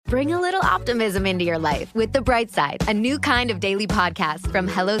Bring a little optimism into your life with The Bright Side, a new kind of daily podcast from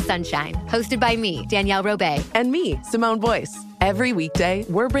Hello Sunshine, hosted by me, Danielle Robay. And me, Simone Boyce. Every weekday,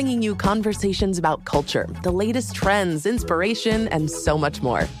 we're bringing you conversations about culture, the latest trends, inspiration, and so much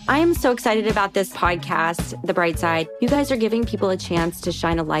more. I am so excited about this podcast, The Bright Side. You guys are giving people a chance to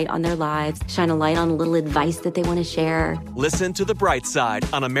shine a light on their lives, shine a light on a little advice that they want to share. Listen to The Bright Side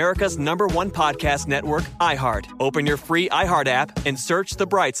on America's #1 podcast network, iHeart. Open your free iHeart app and search The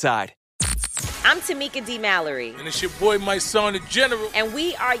Bright Side. I'm Tamika D. Mallory. And it's your boy, my son, the General. And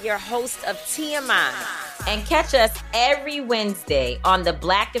we are your hosts of TMI. And catch us every Wednesday on the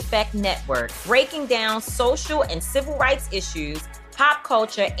Black Effect Network, breaking down social and civil rights issues, pop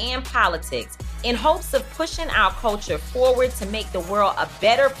culture, and politics in hopes of pushing our culture forward to make the world a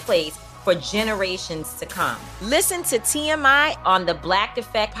better place for generations to come. Listen to TMI on the Black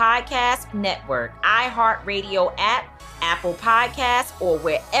Effect Podcast Network, iHeartRadio app, Apple Podcasts, or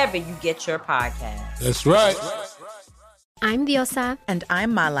wherever you get your podcasts. That's right. I'm Diosa. And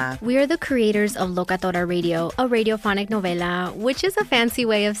I'm Mala. We are the creators of Locatora Radio, a radiophonic novela, which is a fancy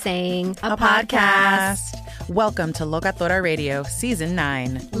way of saying a podcast. Welcome to Locatora Radio, Season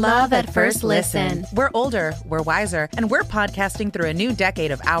 9. Love at first listen. We're older, we're wiser, and we're podcasting through a new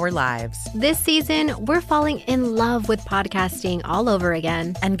decade of our lives. This season, we're falling in love with podcasting all over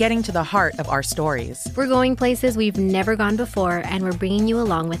again. And getting to the heart of our stories. We're going places we've never gone before, and we're bringing you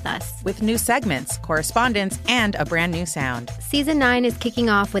along with us. With new segments, correspondence, and a brand new sound. Season 9 is kicking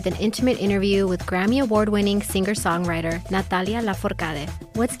off with an intimate interview with Grammy Award-winning singer-songwriter Natalia Lafourcade.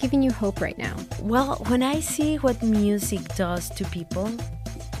 What's giving you hope right now? Well, when I see what music does to people,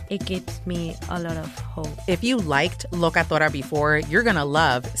 it gives me a lot of hope. If you liked Locatora before, you're going to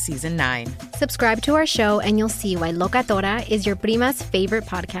love Season 9. Subscribe to our show and you'll see why Locatora is your prima's favorite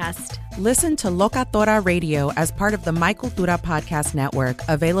podcast. Listen to Locatora Radio as part of the My Cultura Podcast Network,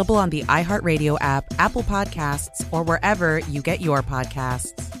 available on the iHeartRadio app, Apple Podcasts, or wherever you get your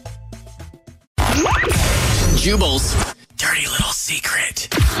podcasts. Jubal's dirty little secret.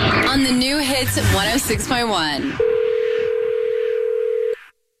 On the new hits 106.1.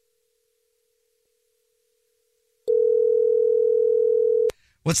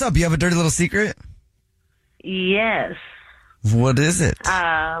 What's up? You have a dirty little secret? Yes. What is it?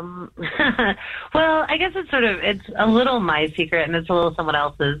 Well, I guess it's a little my secret and it's a little someone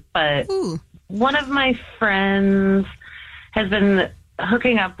else's, but one of my friends has been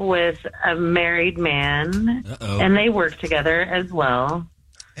hooking up with a married man. Uh-oh. And they work together as well.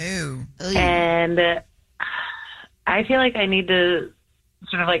 Ew. And I feel like I need to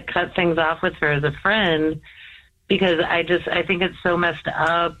sort of like cut things off with her as a friend because I think it's so messed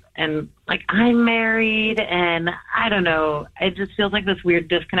up. And like I'm married and I don't know, it just feels like this weird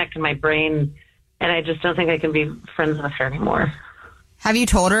disconnect in my brain and I just don't think I can be friends with her anymore. Have you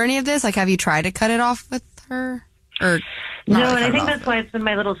told her any of this? Like, have you tried to cut it off with her? Or no, and I think that's why it's been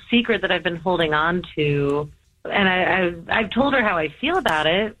my little secret that I've been holding on to. And I've told her how I feel about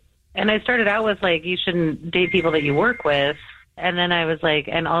it. And I started out with like, you shouldn't date people that you work with. And then I was like,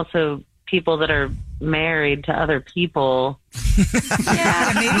 and also people that are married to other people.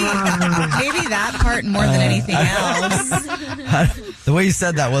 Yeah, maybe that part more than anything else. The way you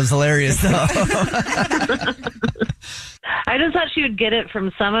said that was hilarious, though. I just thought she would get it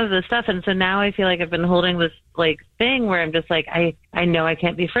from some of the stuff. And so now I feel like I've been holding this like thing where I'm just like, I know I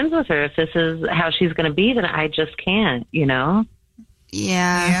can't be friends with her. If this is how she's going to be, then I just can't, you know?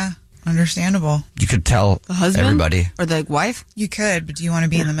 Yeah. Understandable. You could tell the husband everybody. Or the wife? You could, but do you want to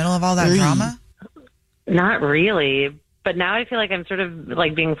be in the middle of all that drama? Not really. But now I feel like I'm sort of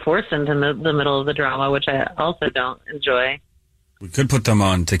like being forced into the middle of the drama, which I also don't enjoy. We could put them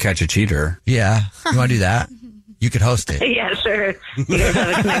on To Catch a Cheater. Yeah. You want to do that? You could host it. Yeah, sure. You guys have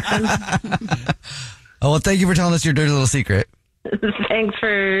a connection. Oh, well, thank you for telling us your dirty little secret. Thanks for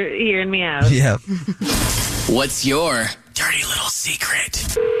hearing me out. Yeah. What's your dirty little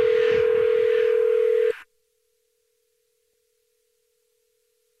secret?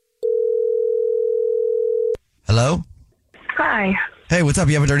 Hello? Hi. Hey, what's up?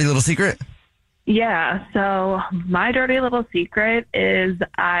 You have a dirty little secret? Yeah, so my dirty little secret is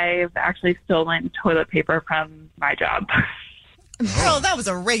I've actually stolen toilet paper from my job. Oh, that was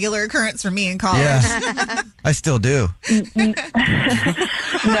a regular occurrence for me in college. Yeah. I still do.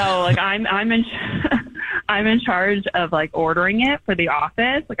 No, like I'm in charge of like ordering it for the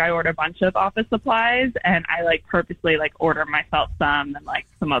office. Like I order a bunch of office supplies and I like purposely like order myself some and like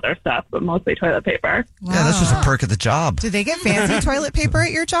some other stuff, but mostly toilet paper. Wow. Yeah, that's just a perk of the job. Do they get fancy toilet paper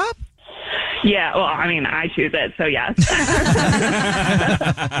at your job? Yeah, well, I mean, I choose it, so yes.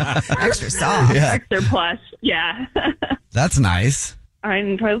 Extra soft. Yeah. Extra plush, yeah. That's nice.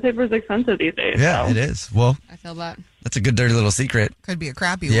 toilet paper is expensive these days. Yeah, it is. Well, I feel that. That's a good dirty little secret. Could be a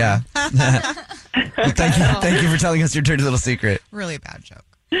crappy one. Well, thank you for telling us your dirty little secret. Really bad joke.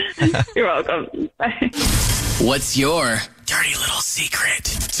 You're welcome. Bye. What's your dirty little secret?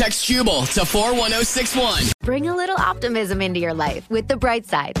 Text Jubal to 41061. Bring a little optimism into your life with The Bright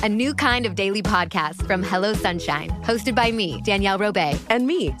Side, a new kind of daily podcast from Hello Sunshine, hosted by me, Danielle Robay. And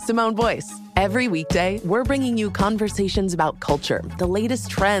me, Simone Boyce. Every weekday, we're bringing you conversations about culture, the latest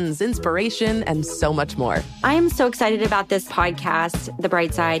trends, inspiration, and so much more. I am so excited about this podcast, The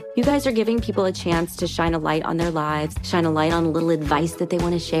Bright Side. You guys are giving people a chance to shine a light on their lives, shine a light on a little advice that they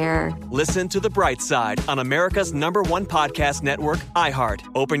want to share. Listen to The Bright Side on America's #1 podcast network, iHeart.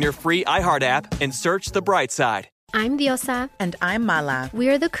 Open your free iHeart app and search The Bright Side. I'm Diosa. And I'm Mala. We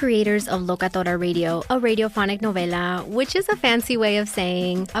are the creators of Locatora Radio, a radiophonic novela, which is a fancy way of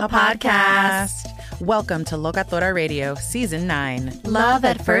saying a podcast. Welcome to Locatora Radio, Season 9. Love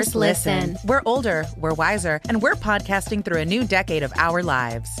at first listen. We're older, we're wiser, and we're podcasting through a new decade of our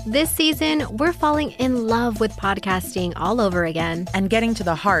lives. This season, we're falling in love with podcasting all over again. And getting to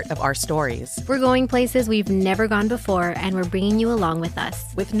the heart of our stories. We're going places we've never gone before, and we're bringing you along with us.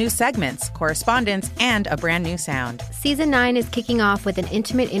 With new segments, correspondence, and a brand new sound. Season 9 is kicking off with an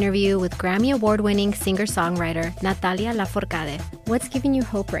intimate interview with Grammy Award-winning singer-songwriter Natalia Lafourcade. What's giving you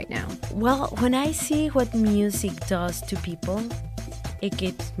hope right now? Well, when I see what music does to people, it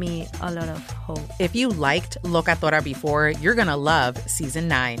gives me a lot of hope. If you liked Locatora before, you're going to love Season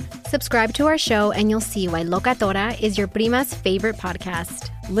 9. Subscribe to our show and you'll see why Locatora is your prima's favorite podcast.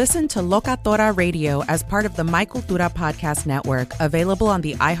 Listen to Locatora Radio as part of the My Cultura Podcast Network, available on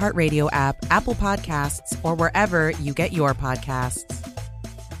the iHeartRadio app, Apple Podcasts, or wherever you get your podcasts.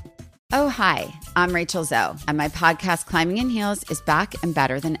 Oh, hi, I'm Rachel Zoe, and my podcast, Climbing in Heels, is back and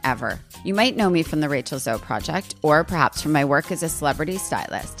better than ever. You might know me from the Rachel Zoe Project, or perhaps from my work as a celebrity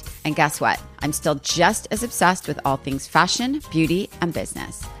stylist. And guess what? I'm still just as obsessed with all things fashion, beauty, and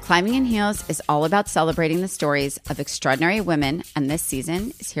business. Climbing in Heels is all about celebrating the stories of extraordinary women, and this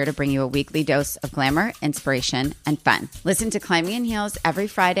season is here to bring you a weekly dose of glamour, inspiration, and fun. Listen to Climbing in Heels every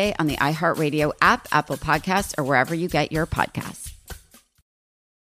Friday on the iHeartRadio app, Apple Podcasts, or wherever you get your podcasts.